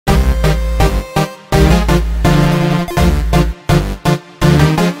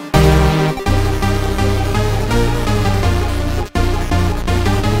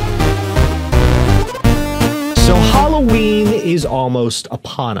almost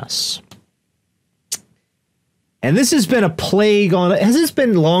upon us. And this has been a plague on... Has this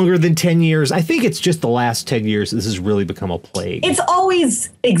been longer than 10 years? I think it's just the last 10 years this has really become a plague. It's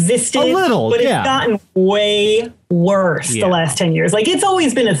always existed. A little, but it's gotten way worse the last 10 years. Like, it's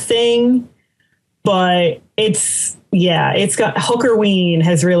always been a thing, but it's... Yeah, it's got... Hookerween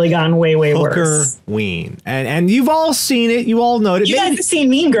has really gotten way, way worse. Hookerween. And you've all seen it. You all know it. You guys have seen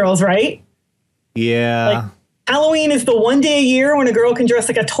Mean Girls, right? Yeah. Like, Halloween is the one day a year when a girl can dress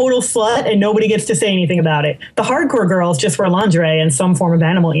like a total slut and nobody gets to say anything about it. The hardcore girls just wear lingerie and some form of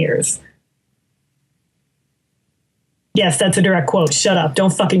animal ears. Yes, that's a direct quote. Shut up.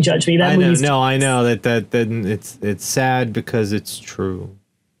 Don't fucking judge me. I know that it's sad because it's true.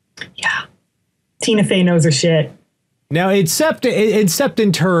 Yeah. Tina Fey knows her shit. Now, except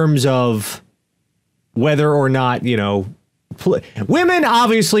in terms of whether or not, you know, women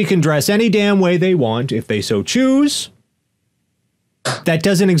obviously can dress any damn way they want if they so choose. That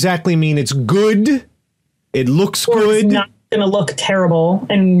doesn't exactly mean it's good. It looks good. It's not going to look terrible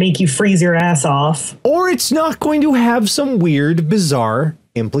and make you freeze your ass off. Or it's not going to have some weird, bizarre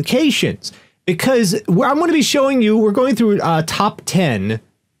implications. Because I'm going to be showing you, we're going through a top 10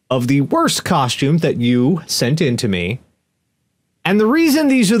 of the worst costumes that you sent in to me. And the reason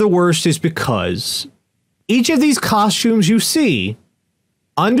these are the worst is because each of these costumes you see,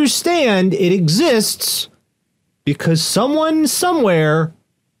 understand it exists because someone somewhere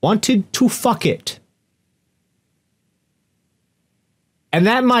wanted to fuck it. And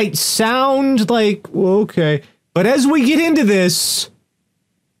that might sound like, well, okay, but as we get into this,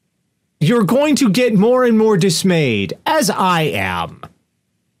 you're going to get more and more dismayed, as I am,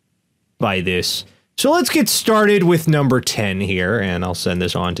 by this. So let's get started with number 10 here, and I'll send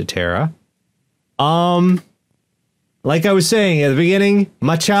this on to Tara. Like I was saying at the beginning,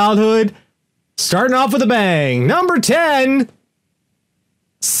 my childhood, starting off with a bang. Number 10,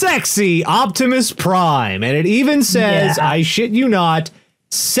 sexy Optimus Prime. And it even says, I shit you not,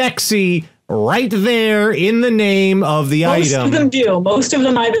 sexy right there in the name of the item. Most of them do. Most of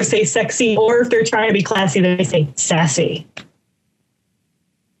them either say sexy or if they're trying to be classy, they say sassy.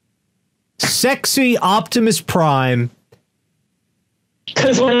 Sexy Optimus Prime.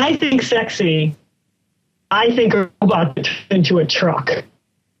 Because when I think sexy, I think a robot that turns into a truck.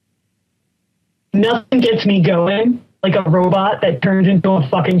 Nothing gets me going like a robot that turns into a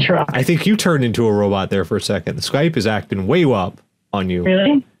fucking truck. I think you turned into a robot there for a second. The Skype is acting way up on you.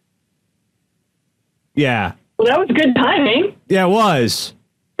 Really? Yeah. Well, that was good timing. Yeah, it was.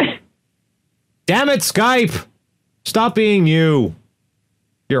 Damn it, Skype. Stop being you.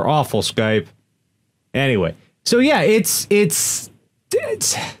 You're awful, Skype. Anyway. So yeah, it's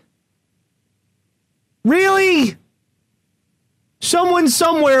really? Someone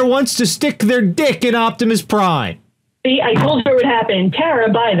somewhere wants to stick their dick in Optimus Prime. See, I told her it would happen.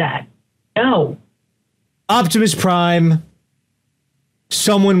 Tara, buy that. No. Optimus Prime.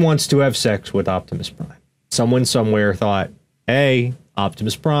 Someone wants to have sex with Optimus Prime. Someone somewhere thought, hey,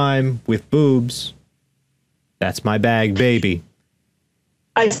 Optimus Prime with boobs. That's my bag, baby.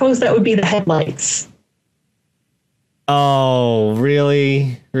 I suppose that would be the headlights. Oh,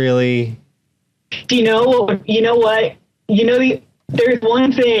 really? Really? You know what? There's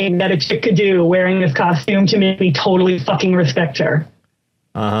one thing that a chick could do wearing this costume to make me totally fucking respect her.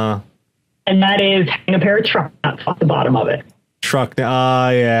 Uh-huh. And that is hang a pair of truck nuts off the bottom of it. Truck,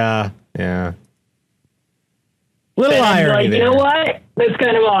 yeah. Little irony there. You know what? That's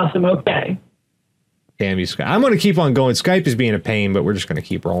kind of awesome. Okay. Damn you, Skype. I'm going to keep on going. Skype is being a pain, but we're just going to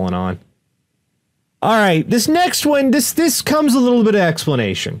keep rolling on. All right, this next one, this comes a little bit of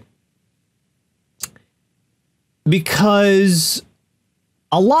explanation. Because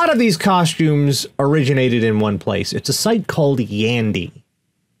a lot of these costumes originated in one place. It's a site called Yandy.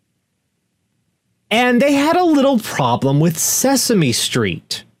 And they had a little problem with Sesame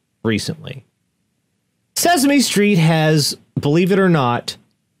Street recently. Sesame Street has, believe it or not,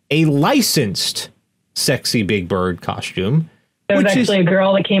 a licensed sexy Big Bird costume. There was actually a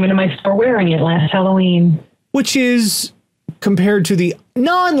girl that came into my store wearing it last Halloween. Which is, compared to the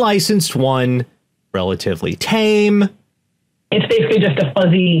non-licensed one, relatively tame. It's basically just a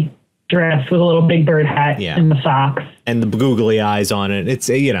fuzzy dress with a little Big Bird hat and the socks. And the googly eyes on it. It's,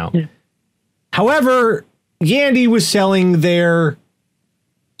 you know. Yeah. However, Yandy was selling their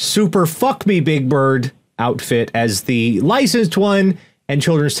Super Fuck Me Big Bird outfit as the licensed one, and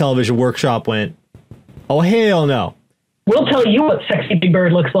Children's Television Workshop went, oh, hell no. We'll tell you what sexy Big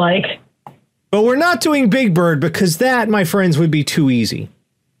Bird looks like. But we're not doing Big Bird because that, my friends, would be too easy.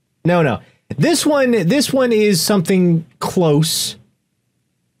 No. This one is something close.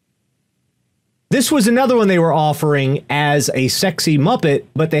 This was another one they were offering as a sexy Muppet,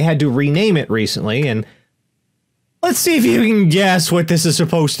 but they had to rename it recently. And let's see if you can guess what this is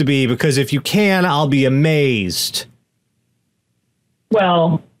supposed to be, because if you can, I'll be amazed.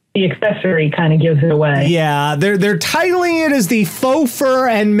 Well, the accessory kind of gives it away. Yeah, they're titling it as the faux fur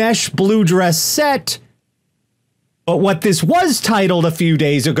and mesh blue dress set. But what this was titled a few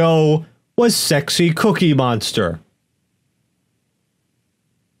days ago was Sexy Cookie Monster.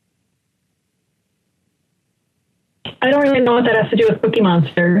 I don't really know what that has to do with Cookie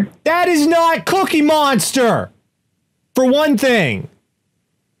Monster. That is not Cookie Monster! For one thing.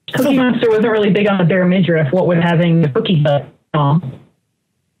 Cookie Monster wasn't really big on the bare midriff. What with having the cookie butt on.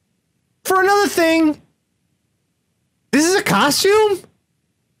 For another thing, this is a costume?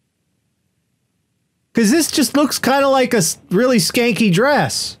 Because this just looks kind of like a really skanky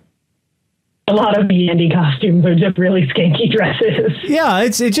dress. A lot of the indie costumes are just really skanky dresses. Yeah,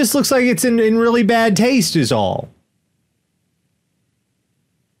 it just looks like it's in really bad taste is all.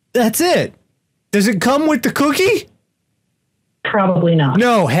 That's it. Does it come with the cookie? Probably not.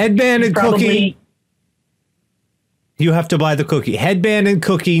 No, headband and cookie. You have to buy the cookie. Headband and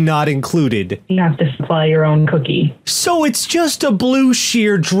cookie not included. You have to supply your own cookie. So it's just a blue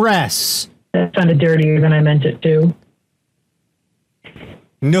sheer dress. That sounded dirtier than I meant it to.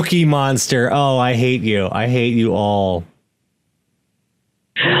 Nookie Monster. Oh, I hate you. I hate you all.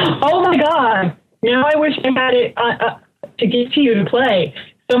 Oh my god. Now I wish I had it to give to you to play.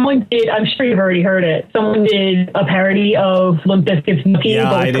 Someone did, I'm sure you've already heard it, someone did a parody of Limp Bizkit's Nookie.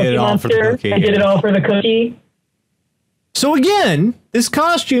 Yeah, I did it all for the cookie. I did it all for the cookie. So again, this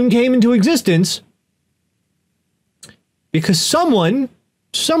costume came into existence because someone,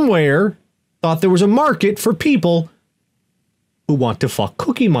 somewhere, thought there was a market for people who want to fuck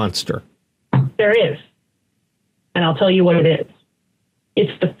Cookie Monster. There is. And I'll tell you what it is.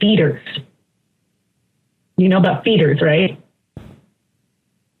 It's the feeders. You know about feeders, right?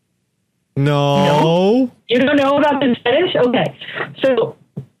 No. You don't know about this fetish? Okay. So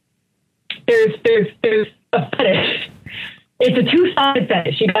there's a fetish. It's a two-sided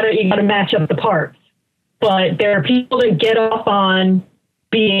fetish. You gotta match up the parts. But there are people that get off on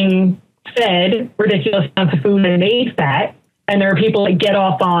being fed ridiculous amounts of food and made fat, and there are people that get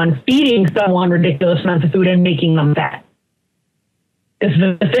off on feeding someone ridiculous amounts of food and making them fat. This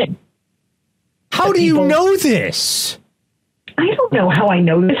is the thing. How do you know this? I don't know how I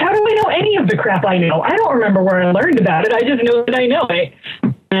know this. How do I know any of the crap I know? I don't remember where I learned about it. I just know that I know it.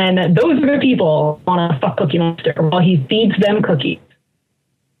 And those are the people who want to fuck Cookie Monster while he feeds them cookies.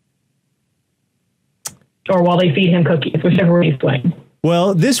 Or while they feed him cookies, whichever way he's playing.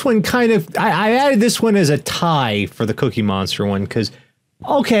 Well, this one kind of, I added this one as a tie for the Cookie Monster one, because,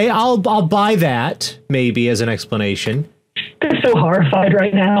 okay, I'll buy that, maybe, as an explanation. They're so horrified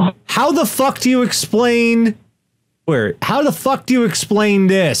right now. How the fuck do you explain... How the fuck do you explain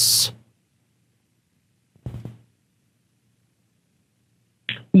this?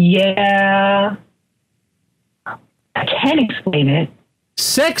 Yeah. I can explain it.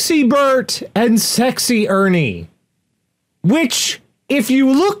 Sexy Bert and Sexy Ernie. Which, if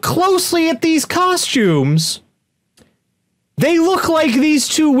you look closely at these costumes, they look like these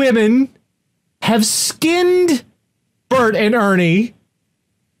two women have skinned Bert and Ernie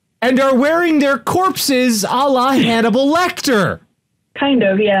and are wearing their corpses a la Hannibal Lecter. Kind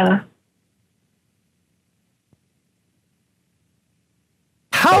of, yeah.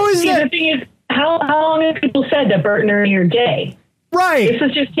 How is that? The thing is, how long have people said that Bert and Ernie are gay? Right. This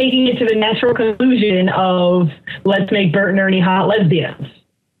is just taking it to the natural conclusion of let's make Bert and Ernie hot lesbians.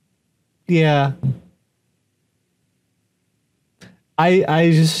 Yeah. I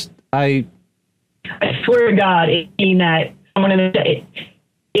swear to God, it mean that someone in the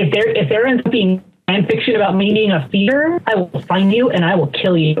if there ends up being fan fiction about me being a feeder, I will find you and I will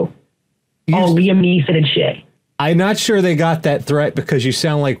kill you. All Liam Neeson shit. I'm not sure they got that threat because you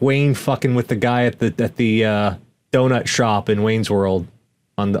sound like Wayne fucking with the guy at the donut shop in Wayne's World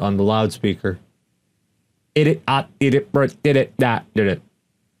on the loudspeaker. Did it.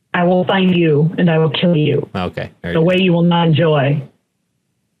 I will find you and I will kill you. Okay. The way you will not enjoy.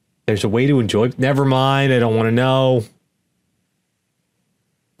 There's a way to enjoy. Never mind. I don't want to know.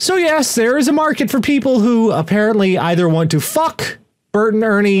 So yes, there is a market for people who apparently either want to fuck Bert and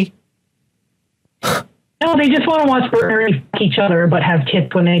Ernie. No, they just want to watch Bert and Ernie fuck each other, but have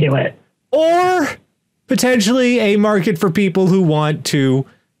tits when they do it. Or potentially a market for people who want to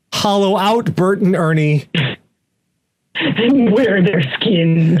hollow out Bert and Ernie. And wear their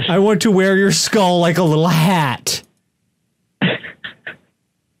skins. I want to wear your skull like a little hat.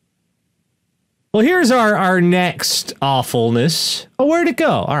 Well, here's our next awfulness. Oh, where'd it go?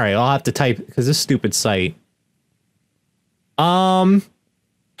 All right, I'll have to type because this stupid site.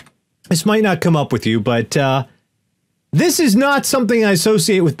 This might not come up with you, but this is not something I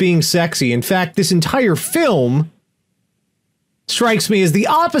associate with being sexy. In fact, this entire film strikes me as the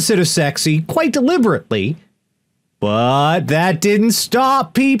opposite of sexy, quite deliberately. But that didn't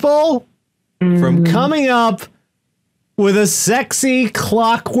stop people from coming up with a sexy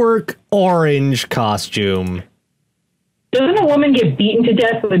Clockwork Orange costume. Doesn't a woman get beaten to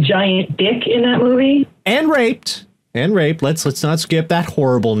death with a giant dick in that movie? And raped. And raped. Let's not skip that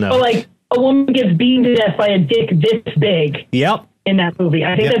horrible note. Oh, like a woman gets beaten to death by a dick this big. Yep. In that movie.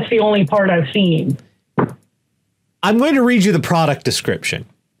 I think that's the only part I've seen. I'm going to read you the product description.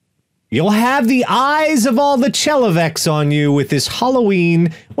 You'll have the eyes of all the Chelovecs on you with this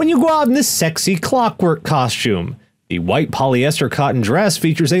Halloween when you go out in this sexy Clockwork costume. The white polyester cotton dress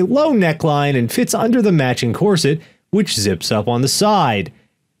features a low neckline and fits under the matching corset, which zips up on the side.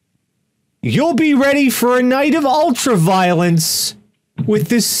 You'll be ready for a night of ultra-violence with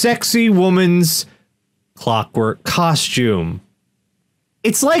this sexy woman's Clockwork costume.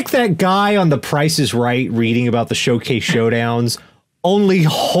 It's like that guy on The Price is Right reading about the Showcase Showdowns, only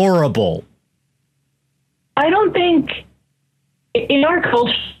horrible. I don't think in our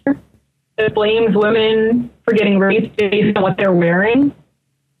culture that blames women for getting raped based on what they're wearing,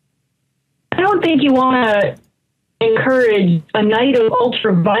 I don't think you want to encourage a night of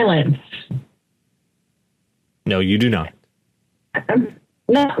ultra violence. No, you do not.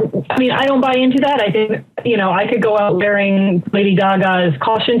 No, I mean, I don't buy into that. I think, I could go out wearing Lady Gaga's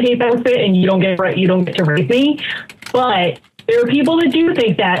caution tape outfit and you don't get to rape me. But there are people that do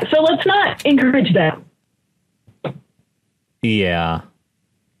think that. So let's not encourage them. Yeah.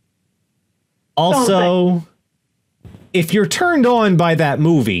 Also, if you're turned on by that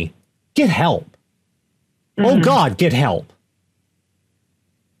movie, get help. Oh, God, get help.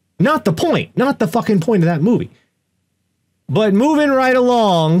 Not the point. Not the fucking point of that movie. But moving right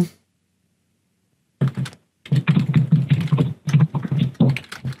along.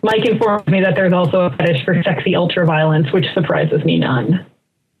 Mike informed me that there's also a fetish for sexy ultraviolence, which surprises me none.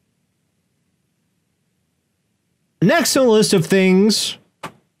 Next on the list of things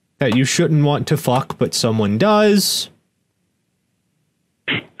that you shouldn't want to fuck, but someone does.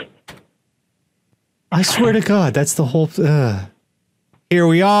 I swear to God, that's the whole... Here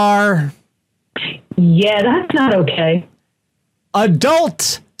we are. Yeah, that's not okay.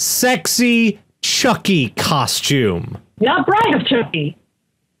 Adult sexy Chucky costume. Not Bride of Chucky.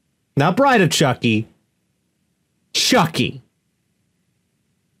 Not Bride of Chucky. Chucky.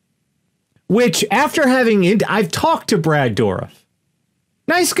 Which, after having... I've talked to Brad Dourif.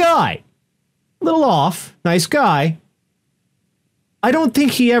 Nice guy. Little off. Nice guy. I don't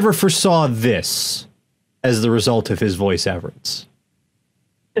think he ever foresaw this as the result of his voice efforts.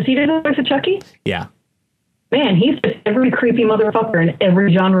 Does he do the voice of Chucky? Yeah. Man, he's every creepy motherfucker in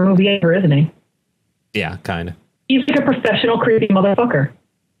every genre movie ever, isn't he? Yeah, kind of. He's like a professional creepy motherfucker.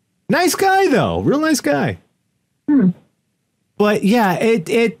 Nice guy, though. Real nice guy. But yeah,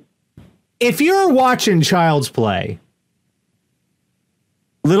 if you're watching Child's Play,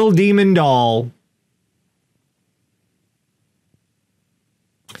 Little Demon Doll,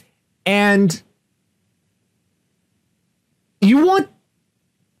 and you want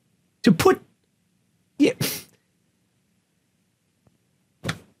to put... Yeah,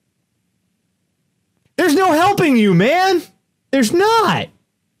 there's no helping you, man. There's not.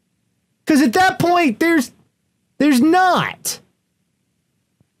 Because at that point, there's not.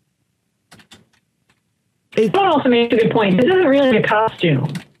 That also makes a good point. This isn't really a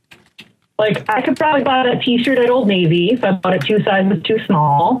costume. Like, I could probably buy that t-shirt at Old Navy if I bought it 2 sizes too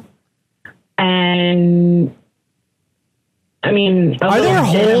small. And, I mean... Are there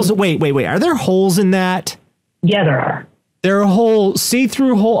holes? Wait. Are there holes in that? Yeah, there are. There are whole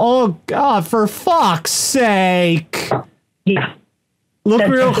see-through hole. Oh, God, for fuck's sake. Yeah. Look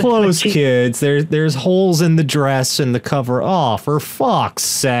real close, kids. There's holes in the dress and the cover. Oh, for fuck's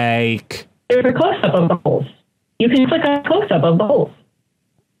sake. There's a close-up of the holes. You can click on a close-up of the holes.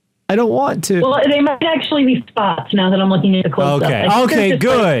 I don't want to. Well, they might actually be spots now that I'm looking at the close-up. Okay,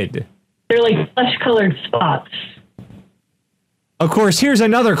 good. They're like flesh-colored spots. Of course, here's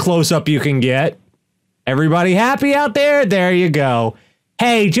another close-up you can get. Everybody happy out there? There you go.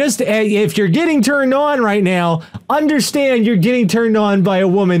 Hey, just if you're getting turned on right now, understand you're getting turned on by a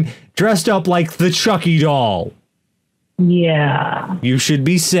woman dressed up like the Chucky doll. Yeah. You should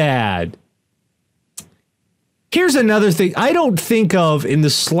be sad. Here's another thing I don't think of in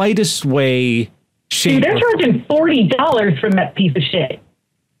the slightest way, shape. Dude, they're charging $40 for that piece of shit.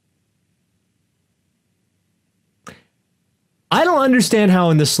 I don't understand how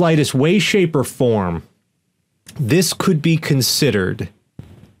in the slightest way, shape, or form this could be considered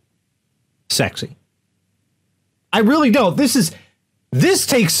sexy. I really don't. This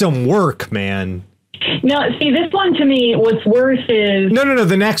takes some work, man. No, see, this one to me, what's worse is... No,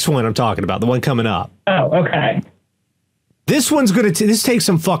 the next one I'm talking about, the one coming up. Oh, okay. This one's gonna, this takes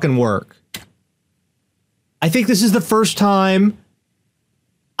some fucking work. I think this is the first time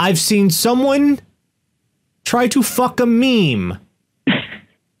I've seen someone try to fuck a meme.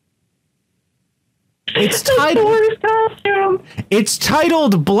 It's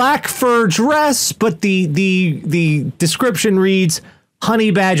titled Black Fur Dress, but the description reads,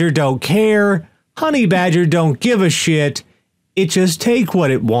 Honey Badger don't care. Honey Badger don't give a shit. It just take what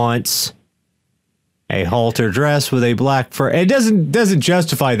it wants. A halter dress with a black fur. It doesn't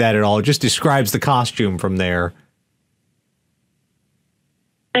justify that at all. It just describes the costume from there.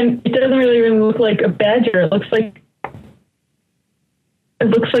 And it doesn't really even look like a badger. It looks like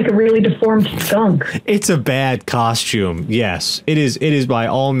a really deformed skunk. It's a bad costume. Yes, it is. It is by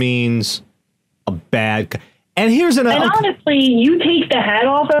all means a bad. And here's another. And honestly, you take the hat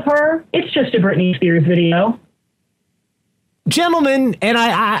off of her, it's just a Britney Spears video. Gentlemen, and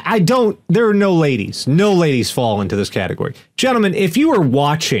I don't, there are no ladies. No ladies fall into this category. Gentlemen, if you are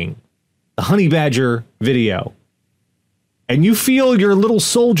watching the Honey Badger video and you feel your little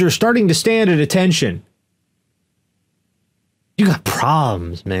soldier starting to stand at attention, you got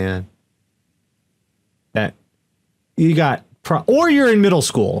problems, man. That you got, or you're in middle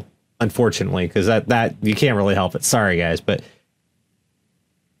school, unfortunately, because that you can't really help it. Sorry, guys, but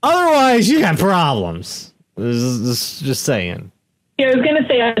otherwise, you got problems. Just saying. Yeah, I was gonna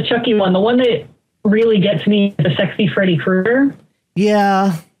say a Chucky one. The one that really gets me is the sexy Freddy Krueger.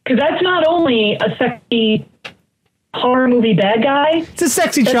 Yeah, because that's not only a sexy horror movie bad guy. It's a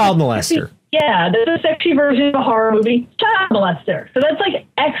sexy child molester. Yeah, there's a sexy version of a horror movie child molester. So that's like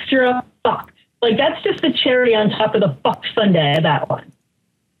extra fucked. Like that's just the cherry on top of the fucked sundae of that one.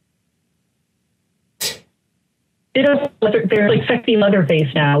 There's like sexy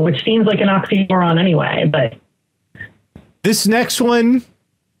Leatherface now, which seems like an oxymoron anyway, but this next one,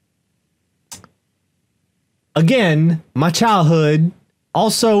 again, my childhood.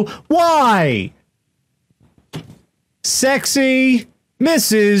 Also, why? Sexy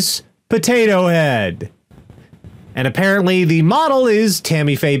Mrs. Potato Head. And apparently the model is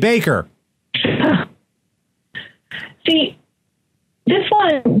Tammy Faye Baker. See, this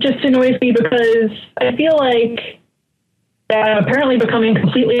one just annoys me because I feel like I'm apparently becoming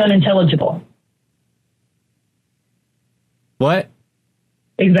completely unintelligible. What?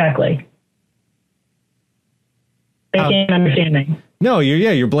 Exactly. I can't understand me. No,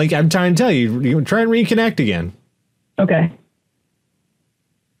 you're blank. I'm trying to tell you. You try and reconnect again. Okay.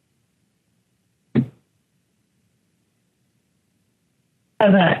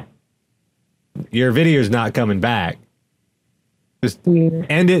 How's that? Your video's not coming back. Just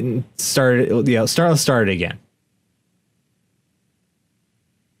end it and start it. Yeah, start it again.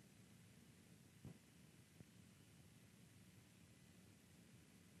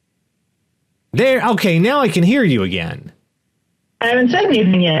 There. Okay, now I can hear you again. I haven't said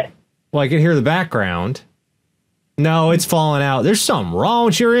anything yet. Well, I can hear the background. No, it's falling out. There's something wrong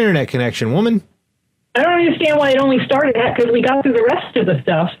with your internet connection, woman. I don't understand why it only started that, because we got through the rest of the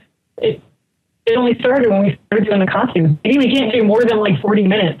stuff. It only started when we started doing the costume. Maybe we can't do more than like 40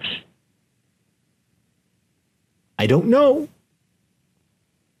 minutes. I don't know.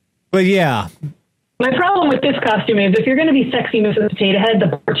 But yeah. My problem with this costume is if you're going to be sexy Mrs. Potato Head,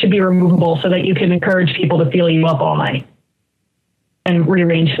 the part should be removable so that you can encourage people to feel you up all night and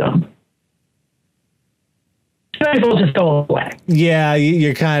rearrange them. Might as well just go away. Yeah,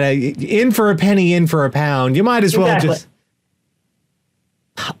 you're kind of in for a penny, in for a pound. You might as well just...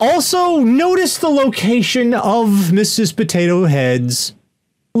 Also, notice the location of Mrs. Potato Head's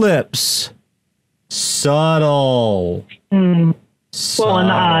lips. Subtle. Subtle. Well, in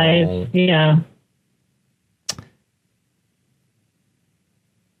the eyes, yeah.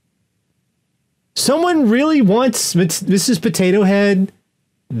 Someone really wants Mrs. Potato Head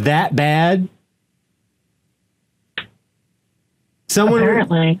that bad? Someone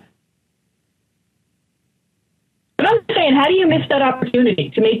apparently. But I'm saying, how do you miss that opportunity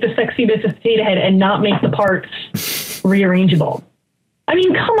to make the sexy Mrs. Potato Head and not make the parts rearrangeable? I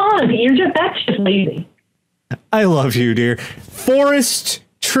mean, come on, that's just lazy. I love you, dear. Forest,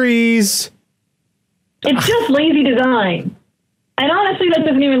 trees. It's just lazy design. And honestly, that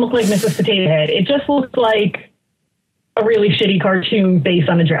doesn't even look like Mrs. Potato Head. It just looks like a really shitty cartoon based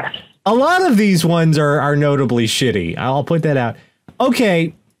on a dress. A lot of these ones are notably shitty. I'll put that out.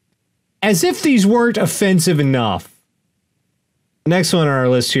 Okay, as if these weren't offensive enough, Next one on our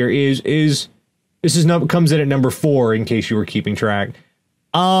list here comes in at number 4 in case you were keeping track.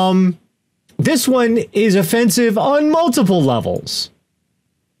 This one is offensive on multiple levels.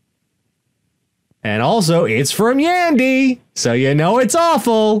 And also, it's from Yandy, so you know it's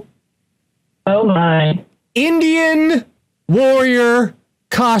awful. Oh my. Indian warrior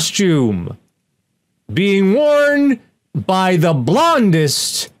costume being worn by the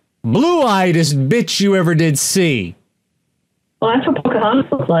blondest, blue-eyedest bitch you ever did see. Well, that's what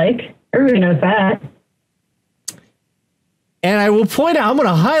Pocahontas looks like. Everybody knows that. And I will point out, I'm going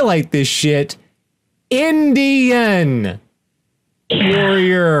to highlight this shit. Indian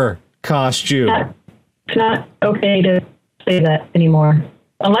warrior costume. It's not okay to say that anymore.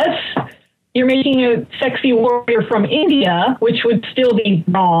 Unless you're making a sexy warrior from India, which would still be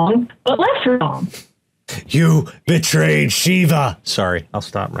wrong, but less wrong. You betrayed Shiva. Sorry, I'll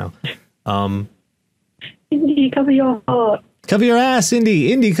stop now. Indy, cover your heart. Cover your ass,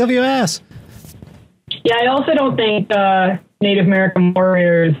 Indy. Indy, cover your ass. Yeah, I also don't think Native American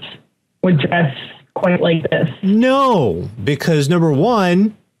warriors would dress quite like this. No, because number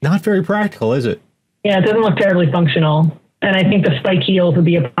one, not very practical, is it? Yeah, it doesn't look terribly functional. And I think the spike heels would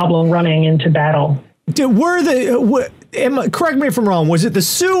be a problem running into battle. Correct me if I'm wrong, was it the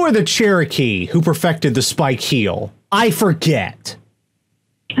Sioux or the Cherokee who perfected the spike heel? I forget.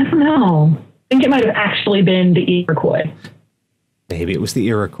 I don't know. I think it might have actually been the Iroquois. Maybe it was the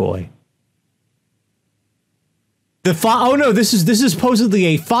Iroquois. Oh no, this is supposedly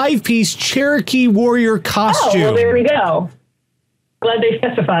a 5-piece Cherokee warrior costume. Oh, well, there we go. Glad they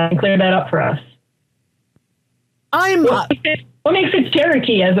specified and cleared that up for us. What makes it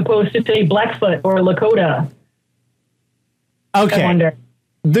Cherokee as opposed to, say, Blackfoot or Lakota? Okay. I wonder.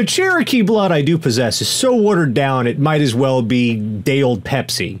 The Cherokee blood I do possess is so watered down it might as well be day old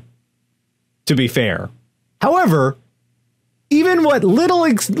Pepsi, to be fair. However, even what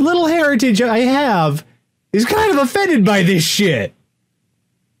little heritage I have is kind of offended by this shit.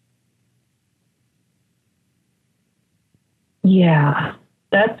 Yeah,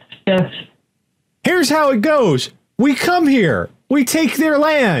 that's just... Here's how it goes. We come here. We take their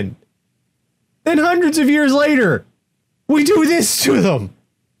land. Then hundreds of years later, we do this to them.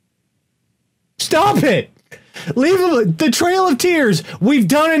 Stop it. Leave them. The Trail of Tears. We've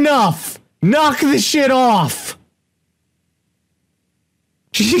done enough. Knock this shit off.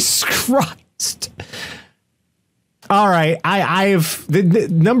 Jesus Christ. All right. I have the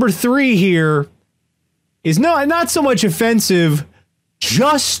number 3 here is not so much offensive,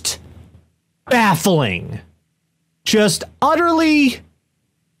 just baffling. Just utterly,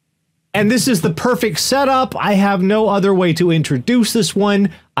 and this is the perfect setup. I have no other way to introduce this one.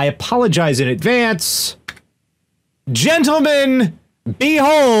 I apologize in advance. Gentlemen,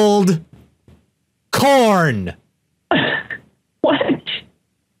 behold, corn. What?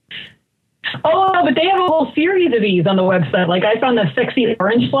 Oh, but they have a whole series of these on the website. Like I found the sexy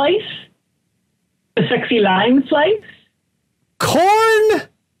orange slice, the sexy lime slice. Corn?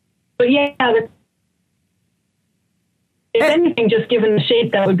 But yeah, if anything, just given the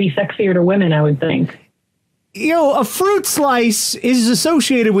shape, that would be sexier to women, I would think. You know, a fruit slice is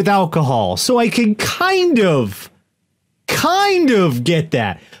associated with alcohol, so I can kind of get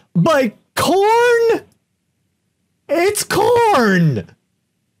that. But corn? It's corn!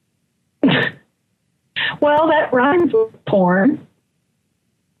 Well, that rhymes with porn.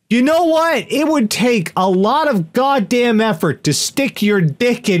 You know what? It would take a lot of goddamn effort to stick your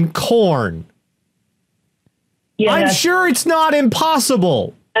dick in corn. Yeah, I'm sure it's not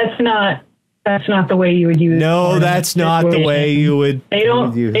impossible. That's not the way you would use it. No, that's not the way you would. They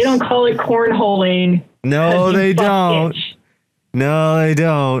don't call it cornholing. No, they don't. No, they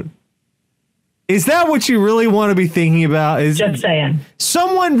don't. Is that what you really want to be thinking about? Just saying.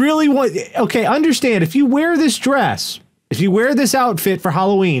 Someone really okay, understand, if you wear this dress, if you wear this outfit for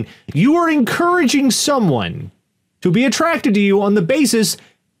Halloween, you are encouraging someone to be attracted to you on the basis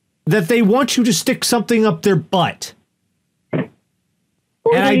that they want you to stick something up their butt. And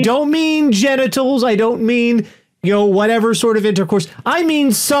I don't mean genitals. I don't mean, whatever sort of intercourse. I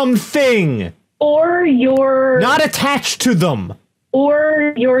mean something. Or you're... not attached to them.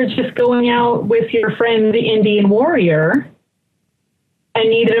 Or you're just going out with your friend, the Indian warrior, and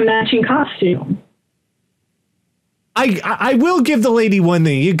needed a matching costume. I will give the lady one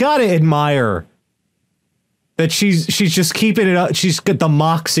thing. You gotta admire that she's just keeping it up. She's got the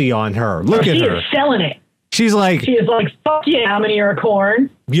moxie on her. Look at her. She is selling it. She is like, fuck yeah, I'm an ear of corn.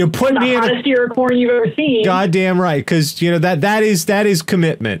 You put me in the hottest ear of corn you've ever seen. Goddamn right, because that is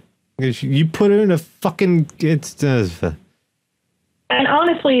commitment. You put her in a fucking And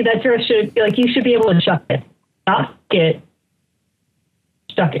honestly, that dress you should be able to chuck it, not fuck it,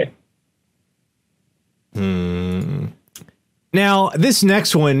 stuck it. Now, this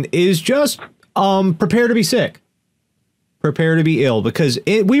next one is just prepare to be sick. Prepare to be ill, because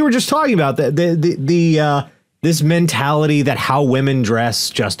we were just talking about this mentality that how women dress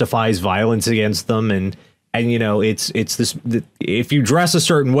justifies violence against them, and you know, it's this, if you dress a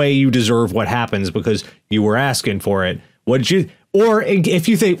certain way, you deserve what happens because you were asking for it. Or if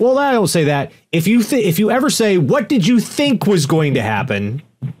you think, well, I don't say that. If you ever say, what did you think was going to happen?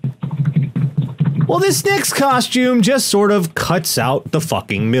 Well, this next costume just sort of cuts out the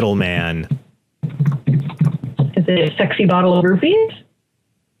fucking middleman. Is it a sexy bottle of roofies?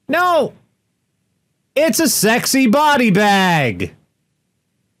 No! It's a sexy body bag!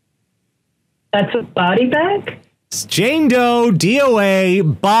 That's a body bag? It's Jane Doe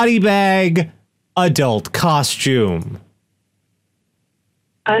DOA body bag adult costume.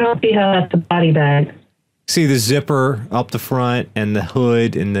 I don't see how that's a body bag. See the zipper up the front and the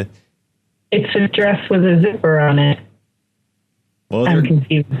hood and the... It's a dress with a zipper on it. Well, I'm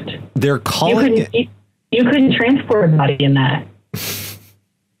confused. They're calling it... You couldn't transport a body in that.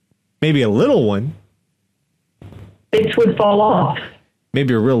 Maybe a little one. Bits would fall off.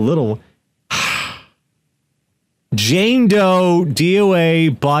 Maybe a real little one. Jane Doe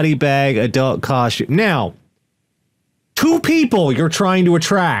DOA body bag adult costume. Now, two people you're trying to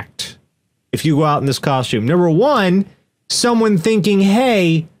attract if you go out in this costume. Number one, someone thinking,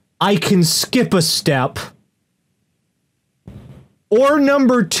 hey, I can skip a step. Or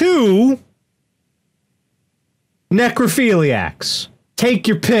number two, necrophiliacs. Take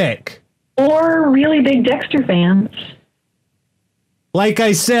your pick. Or really big Dexter fans. Like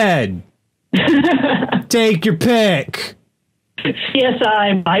I said, take your pick.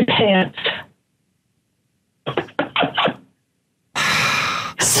 CSI, my pants.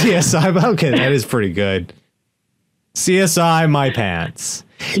 CSI, okay, that is pretty good. CSI, my pants.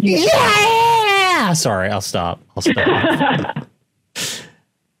 Yeah! Sorry, I'll stop.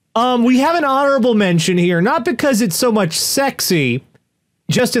 We have an honorable mention here, not because it's so much sexy.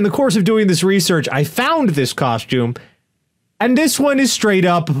 Just in the course of doing this research, I found this costume, and this one is straight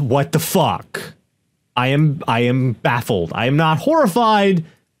up, what the fuck? I am baffled. I am not horrified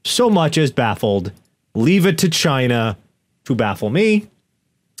so much as baffled. Leave it to China to baffle me.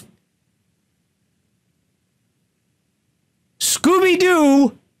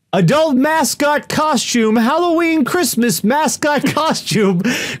 Scooby-Doo adult mascot costume, Halloween Christmas mascot costume,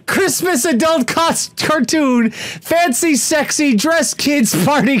 Christmas adult cartoon, fancy sexy dress kids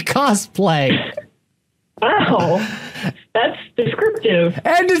party cosplay. Wow, that's descriptive.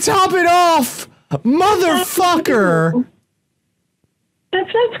 And to top it off, motherfucker.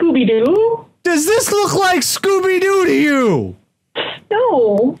 That's not Scooby-Doo. Does this look like Scooby-Doo to you?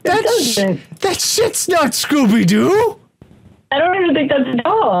 No, it doesn't. That shit's not Scooby-Doo. I don't even think that's a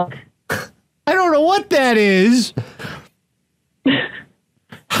dog. I don't know what that is.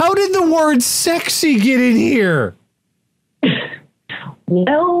 How did the word sexy get in here?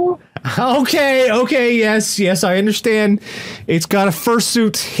 Well... Okay, yes, I understand. It's got a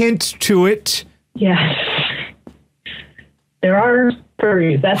fursuit hint to it. Yes. There are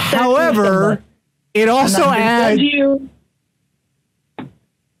furries. That's however, it also adds...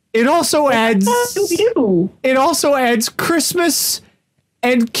 It also adds Christmas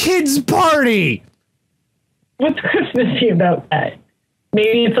and kids party. What's Christmassy about that?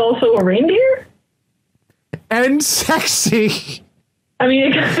 Maybe it's also a reindeer? And sexy. I mean,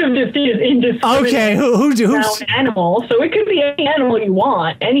 it kind of just is indiscriminate. Okay, who's brown animal, so it could be any animal you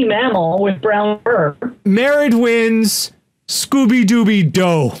want, any mammal with brown fur. Merit wins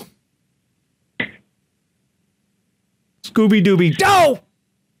Scooby-Dooby-Doo. Scooby-Dooby-Doo!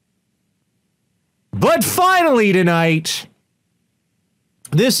 But finally tonight,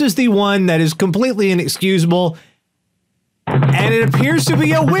 this is the one that is completely inexcusable, and it appears to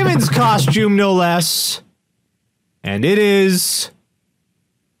be a women's costume, no less. And it is...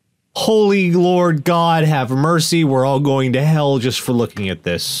 Holy Lord God, have mercy, we're all going to hell just for looking at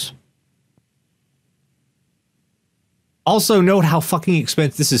this. Also, note how fucking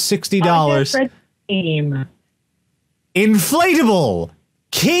expensive this is. $60. Inflatable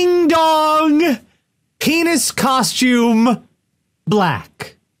King Dong penis costume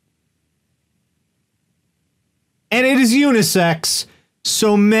black. And it is unisex,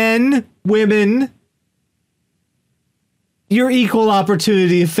 so men, women, you're equal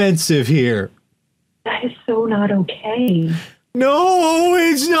opportunity offensive here. That is so not okay. No,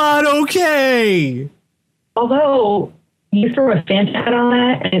 it's not okay. Although, you throw a Santa hat on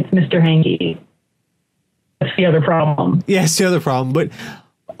that, and it's Mr. Hanky. That's the other problem. Yes, the other problem, but...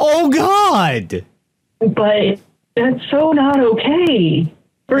 Oh, God! But that's so not okay.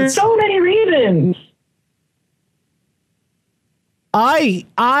 For so many reasons. I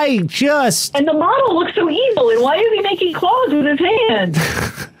just... And the model looks so evil, and why is he making claws with his hands?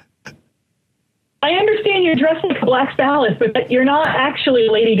 I understand you're dressed like a Black Phallus, but you're not actually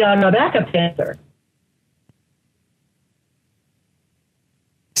Lady Gaga backup dancer.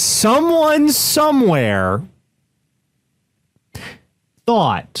 Someone somewhere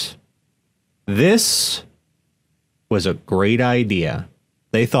thought this was a great idea.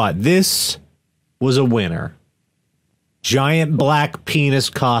 They thought this was a winner. Giant black penis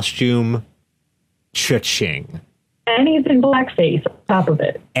costume, cha-ching. And he's in blackface on top of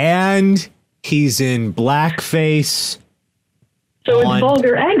it. And he's in blackface. So it's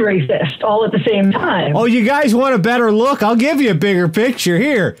vulgar and racist all at the same time. Oh, you guys want a better look? I'll give you a bigger picture.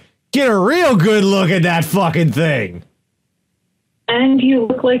 Here, get a real good look at that fucking thing. And you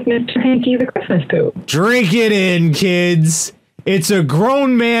look like Mr. Hanky the Christmas poop. Drink it in, kids. It's a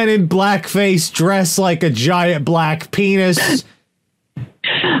grown man in blackface dressed like a giant black penis.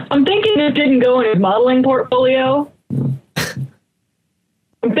 I'm thinking this didn't go in his modeling portfolio.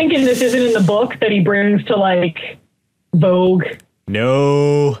 I'm thinking this isn't in the book that he brings to, like, Vogue.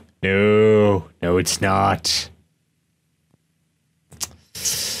 No, it's not.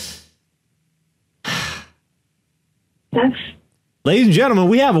 Ladies and gentlemen,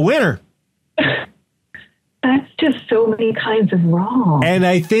 we have a winner. That's just so many kinds of wrong. And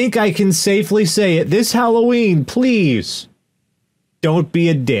I think I can safely say it. This Halloween, please, don't be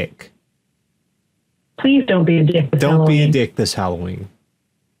a dick. Please don't be a dick this Don't Halloween. be a dick this Halloween.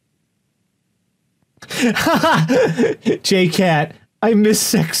 J-Cat, I miss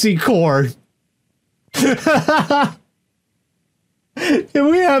sexy corn. Can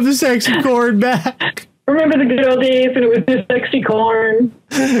we have the sexy corn back? Remember the good old days when it was just sexy corn?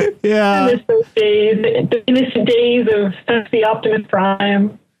 Yeah. I miss those days, the innocent days of sexy Optimus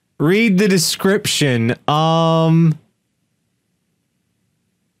Prime. Read the description.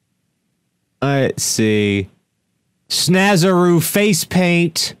 Let's see. Snazaroo face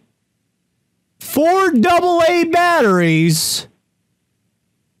paint. 4 AA batteries.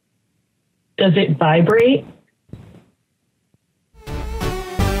 Does it vibrate?